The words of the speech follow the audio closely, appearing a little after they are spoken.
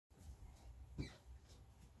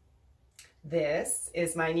This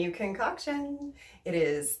is my new concoction. It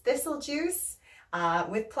is thistle juice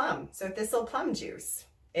with plum, so thistle plum juice.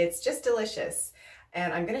 It's just delicious.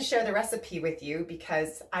 And I'm going to share the recipe with you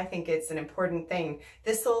because I think it's an important thing.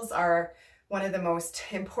 Thistles are one of the most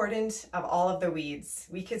important of all of the weeds.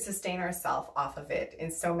 We could sustain ourselves off of it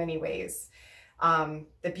in so many ways.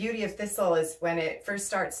 The beauty of thistle is when it first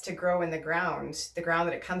starts to grow in the ground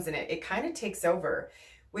that it comes in, it kind of takes over,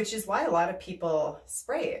 which is why a lot of people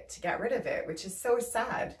spray it to get rid of it, which is so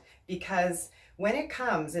sad because when it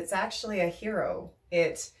comes, it's actually a hero.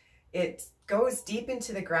 It goes deep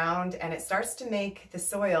into the ground and it starts to make the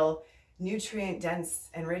soil nutrient dense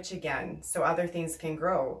and rich again so other things can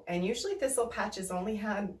grow. And usually thistle patches only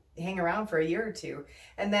hang around for a year or two,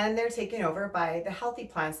 and then they're taken over by the healthy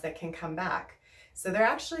plants that can come back. So they're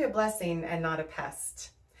actually a blessing and not a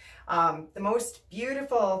pest. The most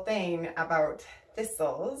beautiful thing about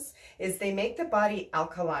thistles is they make the body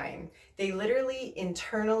alkaline. They literally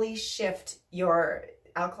internally shift your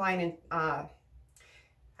alkaline,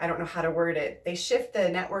 I don't know how to word it. They shift the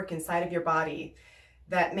network inside of your body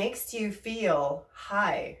that makes you feel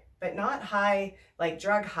high, but not high like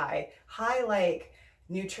drug high like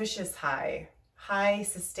nutritious high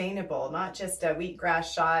sustainable, not just a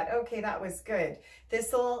wheatgrass shot. Okay, that was good.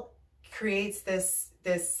 Thistle creates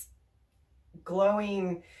this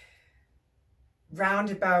glowing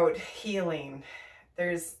roundabout healing.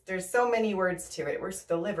 There's so many words to it. It works with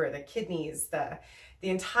the liver, the kidneys, the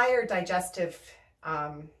entire digestive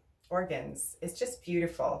organs. It's just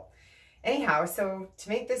beautiful. Anyhow, so to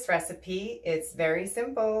make this recipe, it's very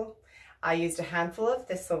simple. I used a handful of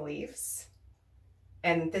thistle leaves,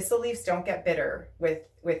 and thistle leaves don't get bitter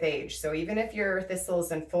with age. So even if your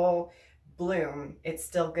thistle's in full bloom, it's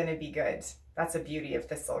still gonna be good. That's the beauty of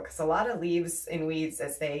thistle, because a lot of leaves in weeds,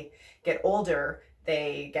 as they get older,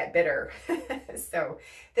 they get bitter. So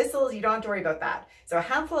thistles, you don't have to worry about that. So a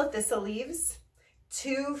handful of thistle leaves,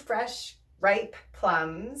 2 fresh ripe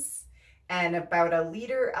plums, and about 1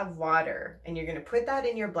 liter of water. And you're gonna put that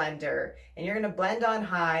in your blender and you're gonna blend on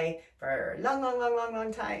high for a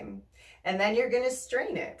long time. And then you're gonna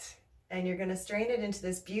strain it. And you're gonna strain it into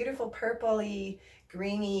this beautiful purpley,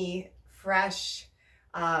 greeny, fresh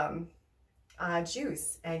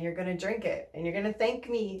juice. And you're gonna drink it. And you're gonna thank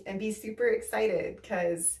me and be super excited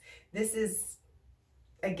because this is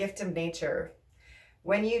a gift of nature.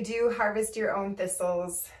 When you do harvest your own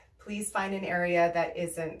thistles, please find an area that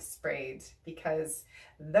isn't sprayed because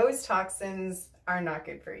those toxins are not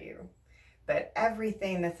good for you. But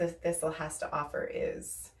everything that the thistle has to offer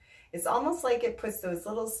is. It's almost like it puts those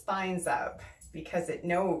little spines up because it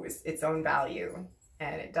knows its own value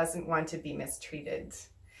and it doesn't want to be mistreated.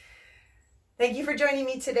 Thank you for joining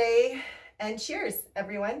me today, and cheers,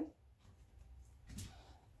 everyone.